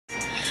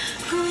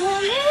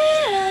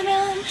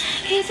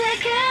이제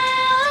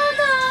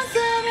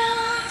깨어났으면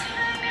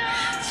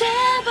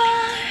제발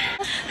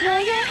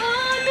나의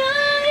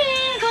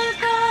운명인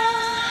걸까.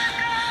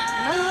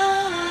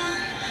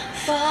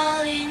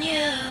 Fall in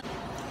you.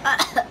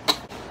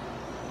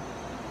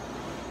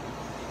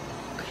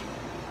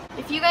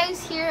 If you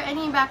guys hear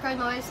any background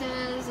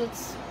noises,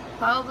 it's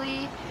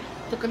probably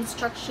the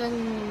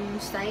construction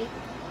site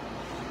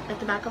at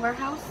the back of our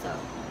house, so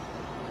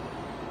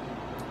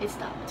it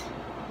stopped.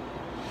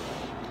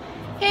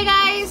 Hey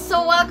guys,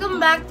 so welcome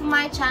back to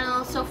my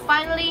channel. So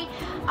finally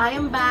I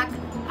am back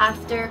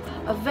after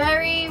a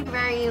very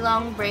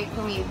long break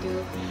from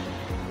YouTube.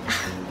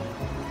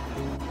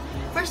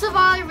 First of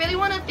all, I really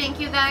want to thank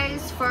you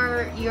guys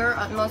for your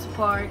utmost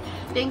support.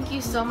 Thank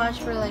you so much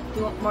for like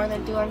more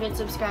than 200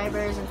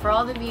 subscribers and for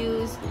all the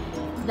views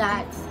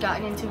that's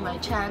gotten into my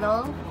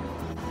channel.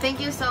 Thank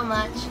you so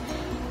much.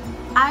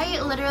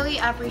 I literally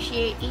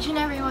appreciate each and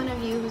every one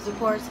of you who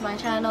supports my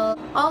channel.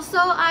 Also,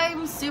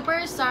 I'm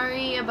super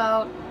sorry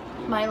about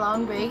my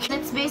long break.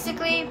 It's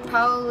basically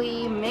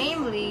probably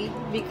mainly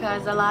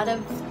because a lot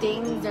of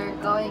things are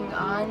going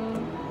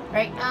on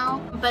right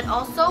now. But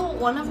also,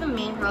 one of the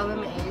main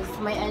problem is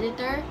my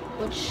editor,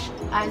 which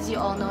as you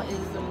all know is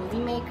the Movie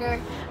Maker.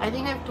 I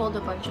think I've told a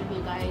bunch of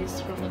you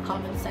guys from the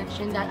comment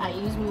section that I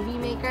use Movie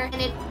Maker,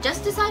 and it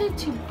just decided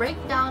to break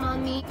down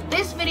on me.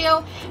 This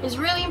video is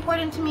really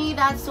important to me,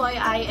 that's why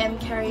I am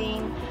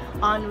carrying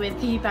on with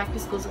the back to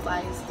school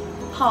supplies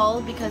haul,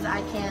 because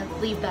I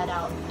can't leave that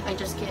out. I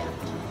just can't.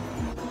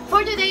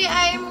 For today,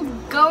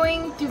 I'm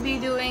going to be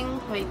doing,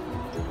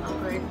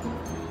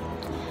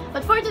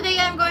 But for today,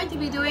 I'm going to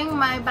be doing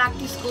my back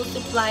to school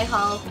supply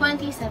haul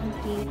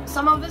 2017.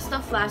 Some of the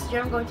stuff last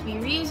year I'm going to be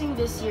reusing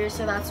this year,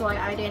 so that's why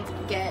I didn't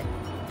get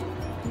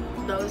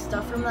those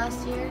stuff from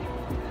last year.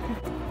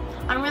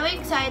 I'm really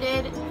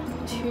excited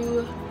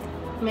to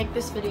make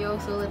this video,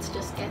 so let's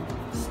just get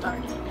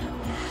started.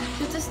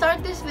 So to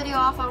start this video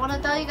off, I want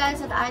to tell you guys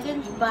that I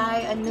didn't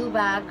buy a new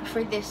bag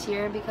for this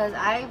year because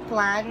I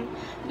plan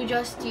to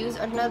just use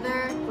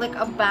another, like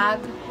a bag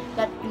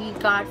that we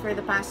got for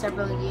the past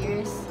several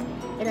years.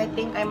 And I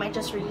think I might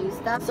just reuse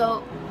that.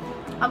 So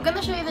I'm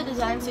gonna show you the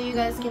design so you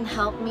guys can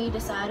help me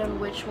decide on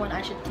which one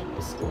I should take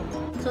to school.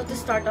 So to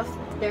start off,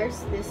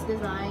 there's this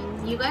design.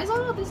 You guys all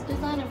know this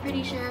design, I'm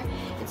pretty sure.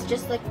 It's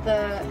just like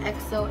the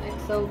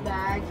XOXO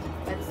bag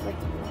that's like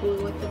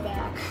blue at the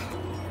back.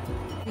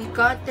 We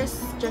got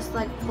this just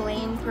like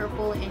plain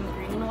purple and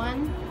green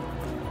one.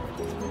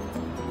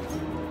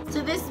 So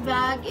this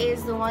bag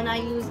is the one I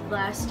used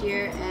last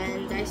year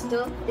and I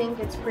still think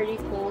it's pretty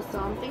cool, so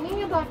I'm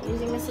thinking about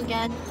using this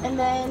again. And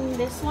then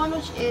this one,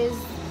 which is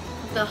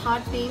the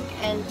hot pink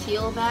and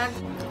teal bag.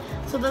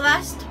 So the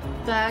last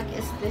bag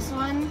is this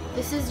one.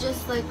 This is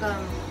just like a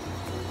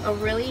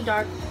really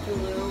dark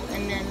blue,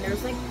 and then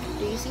there's like,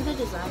 do you see the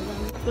designs on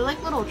them? They're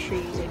like little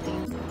trees, I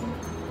think.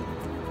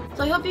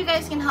 So I hope you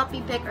guys can help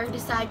me pick or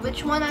decide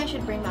which one I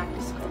should bring back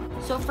to school.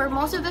 So for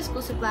most of the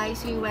school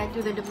supplies, we went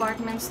to the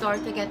department store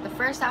to get the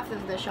first half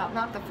of the shop,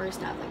 not the first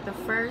half, like the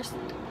first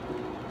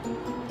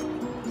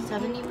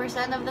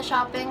 70% of the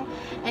shopping,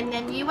 and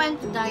then we went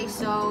to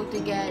Daiso to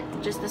get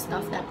just the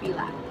stuff that we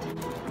lacked.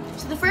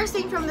 So the first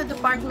thing from the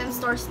department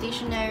store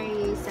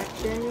stationery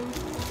section,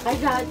 I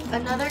got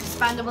another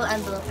expandable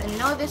envelope, and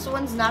no, this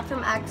one's not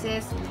from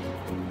Axis,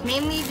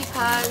 mainly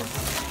because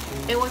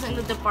it wasn't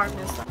the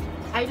department store.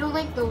 I don't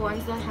like the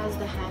ones that has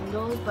the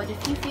handles, but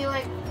if you feel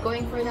like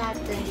going for that,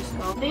 then just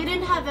go. They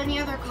didn't have any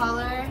other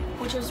color,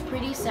 which was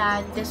pretty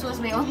sad. This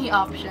was my only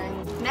option.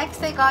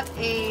 Next, I got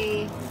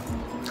a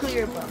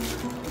clear book.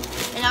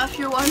 And now if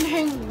you're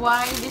wondering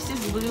why this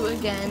is blue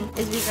again,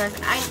 is because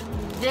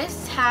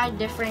this had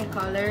different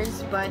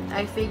colors, but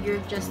I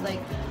figured just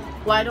like,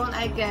 why don't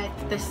I get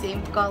the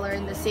same color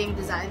and the same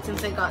design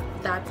since I got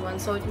that one,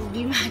 so it would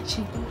be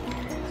matching.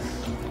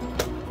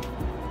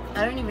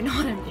 I don't even know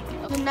what I'm thinking.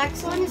 The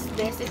next one is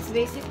this. It's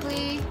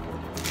basically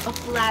a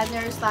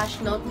planner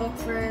slash notebook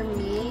for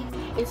me.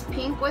 It's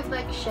pink with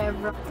like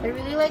chevron. I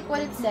really like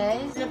what it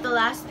says. And at the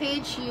last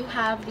page you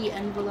have the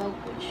envelope,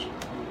 which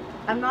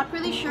I'm not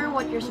really sure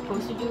what you're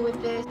supposed to do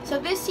with this. So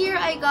this year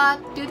I got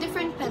two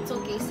different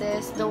pencil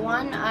cases. The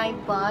one I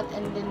bought,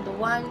 and then the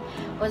one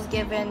was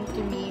given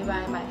to me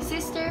by my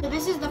sister. So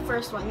this is the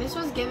first one. This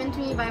was given to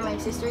me by my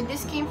sister.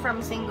 This came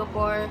from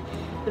Singapore.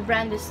 The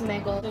brand is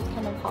Smeggle. It's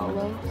kind of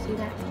hollow. See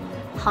that?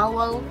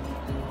 Hollow.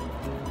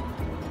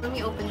 Let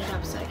me open it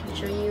up so I can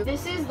show you.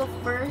 This is the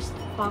first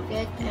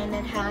pocket, and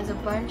it has a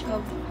bunch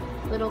of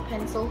little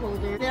pencil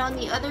holders. Then on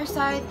the other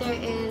side there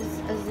is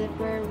a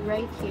zipper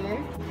right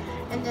here,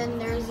 and then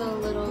there's a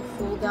little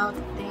fold out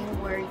thing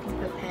where you can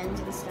put pens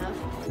and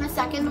stuff. The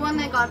second one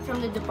I got from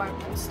the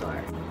department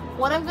store.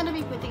 What I'm going to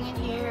be putting in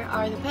here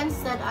are the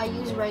pens that I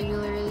use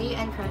regularly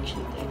and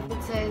correction tape.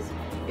 It says,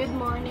 "Good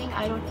morning,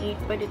 I don't eat,"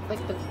 but it's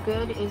like the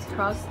good is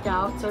crossed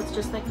out, so it's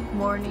just like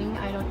morning,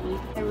 I don't eat.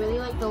 I really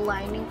like the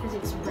lining because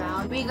it's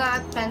brown. We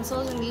got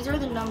pencils, and these are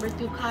the number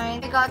 2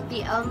 kind. I got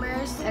the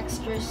Elmer's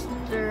extra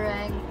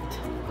strength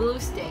glue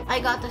stick.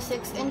 I got the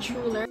 6-inch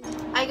ruler.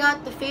 I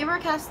got the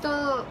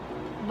Faber-Castell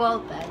ball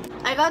pen.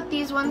 I got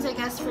these ones, I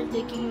guess, for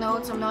taking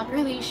notes. I'm not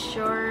really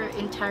sure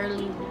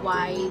entirely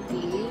why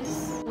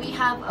these. We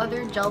have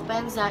other gel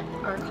pens that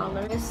are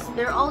colorless.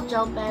 They're all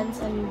gel pens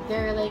and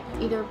they're like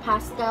either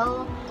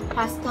pastel,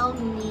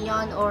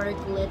 neon, or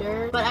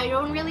glitter. But I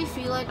don't really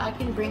feel like I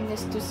can bring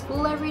this to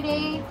school every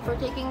day for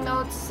taking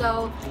notes,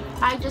 so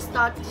I just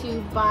thought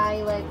to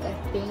buy like a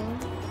thing,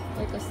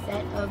 like a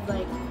set of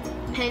like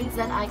pens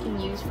that I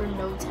can use for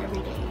notes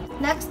every day.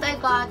 Next, I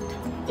got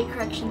a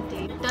correction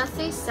tape. It does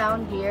say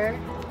sound here.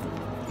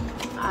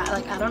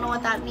 I don't know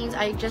what that means.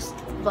 I just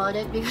bought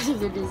it because of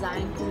the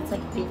design, because it's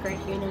like pink right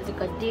here and there's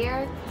like a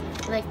deer,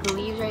 like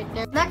leaves right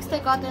there. Next, I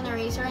got an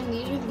eraser, and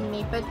these are the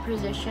Maped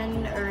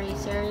Precision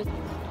erasers.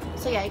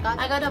 So yeah,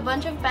 I got a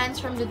bunch of pens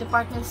from the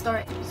department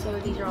store, so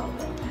these are all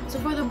good. So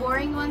for the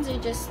boring ones, I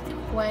just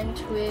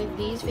went with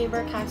these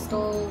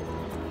Faber-Castell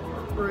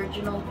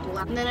original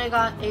black. And then I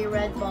got a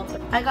red ball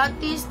pen. I got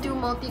these two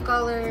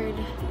multicolored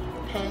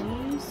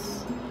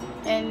pens,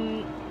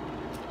 and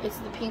it's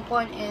the pink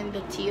one and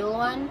the teal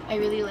one. I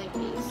really like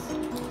these.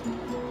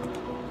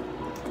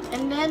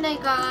 And then I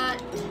got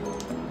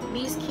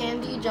these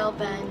candy gel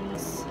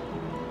pens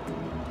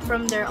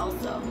from there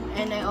also,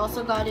 and I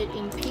also got it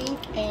in pink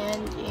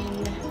and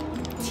in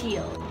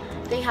teal.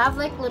 They have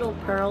like little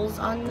pearls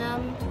on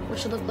them,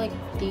 which look like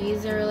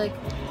these. They're like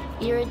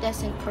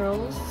iridescent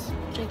pearls,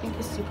 which I think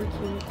is super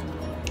cute.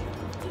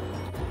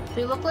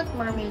 They look like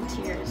mermaid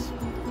tears,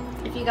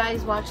 if you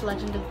guys watch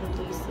Legend of the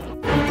Blue Sea.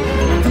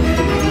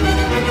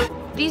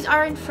 These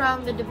aren't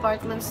from the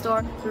department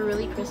store. They're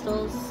really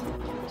crystals.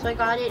 So I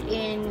got it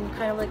in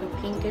kind of like a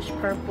pinkish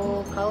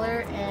purple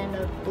color and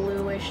a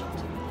bluish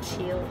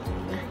teal.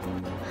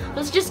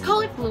 Let's just call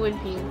it blue and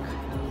pink.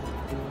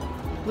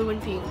 Blue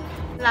and pink.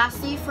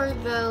 Lastly, for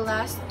the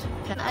last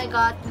pen, I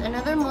got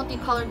another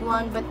multicolored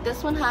one, but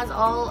this one has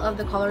all of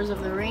the colors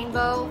of the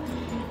rainbow.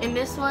 And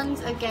this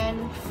one's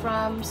again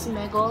from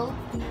Smiggle.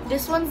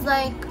 This one's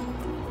like,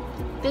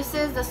 this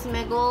is the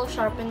Smiggle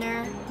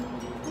sharpener.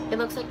 It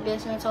looks like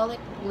this, and it's all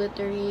like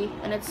glittery,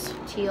 and it's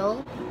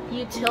teal.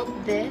 You tilt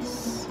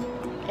this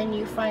and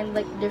you find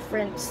like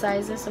different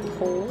sizes of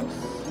holes.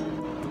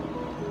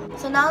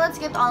 So now let's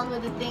get on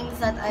with the things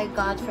that I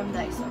got from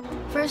Daiso.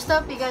 First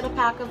up, we got a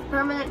pack of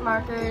permanent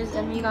markers,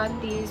 and we got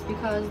these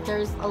because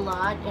there's a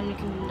lot and we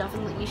can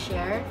definitely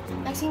share.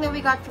 Next thing that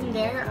we got from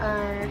there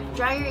are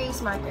dry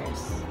erase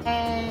markers.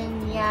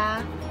 And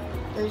yeah,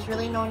 there's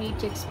really no need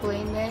to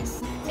explain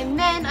this. And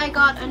then I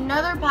got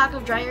another pack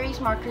of dry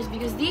erase markers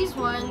because these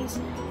ones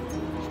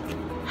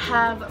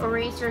have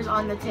erasers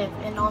on the tip,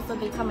 and also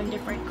they come in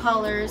different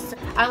colors.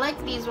 I like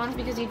these ones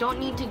because you don't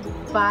need to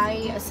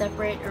buy a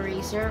separate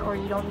eraser, or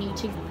you don't need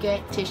to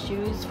get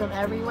tissues from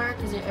everywhere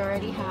because it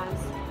already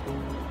has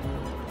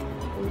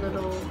a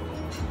little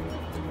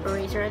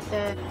eraser at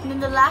the. And then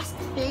the last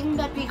thing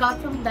that we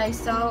got from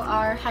Daiso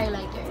are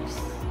highlighters.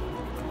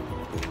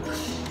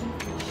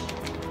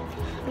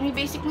 And we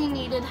basically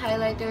needed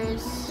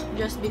highlighters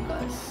just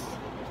because.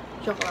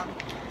 Joke lang.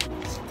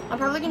 I'm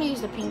probably gonna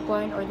use the pink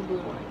one or the blue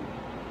one.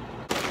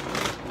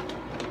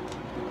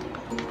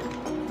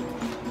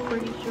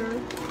 Pretty sure.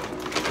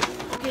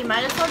 Okay,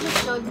 might as well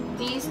just show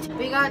these.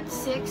 We got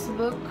 6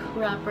 book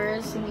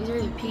wrappers, and these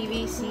are the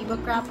PVC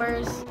book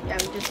wrappers. Yeah,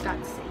 we just got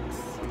 6.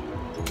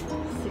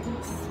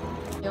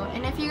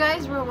 And if you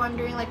guys were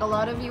wondering, like a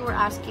lot of you were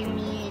asking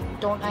me,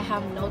 don't I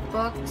have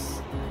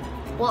notebooks?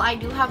 Well, I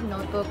do have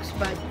notebooks,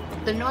 but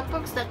the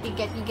notebooks that we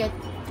get, you get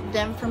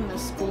them from the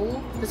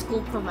school. The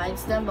school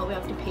provides them, but we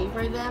have to pay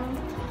for them.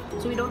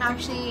 So we don't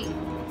actually,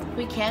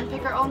 we can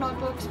pick our own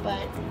notebooks,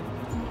 but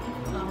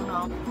I don't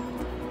know.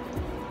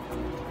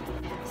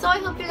 So I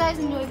hope you guys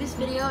enjoyed this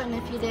video, and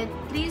if you did,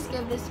 please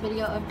give this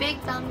video a big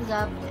thumbs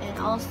up, and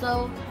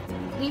also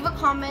leave a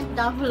comment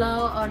down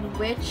below on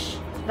which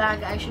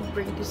bag I should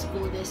bring to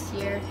school this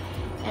year.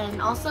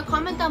 And also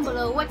comment down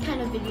below what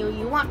kind of video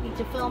you want me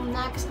to film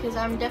next, because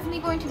I'm definitely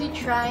going to be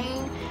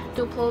trying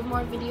to upload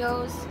more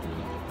videos.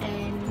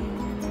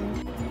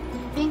 And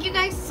thank you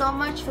guys so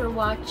much for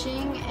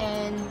watching,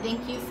 and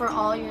thank you for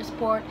all your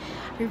support.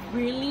 I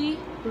really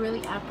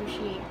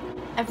appreciate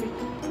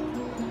everything.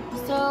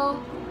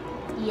 So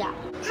yeah.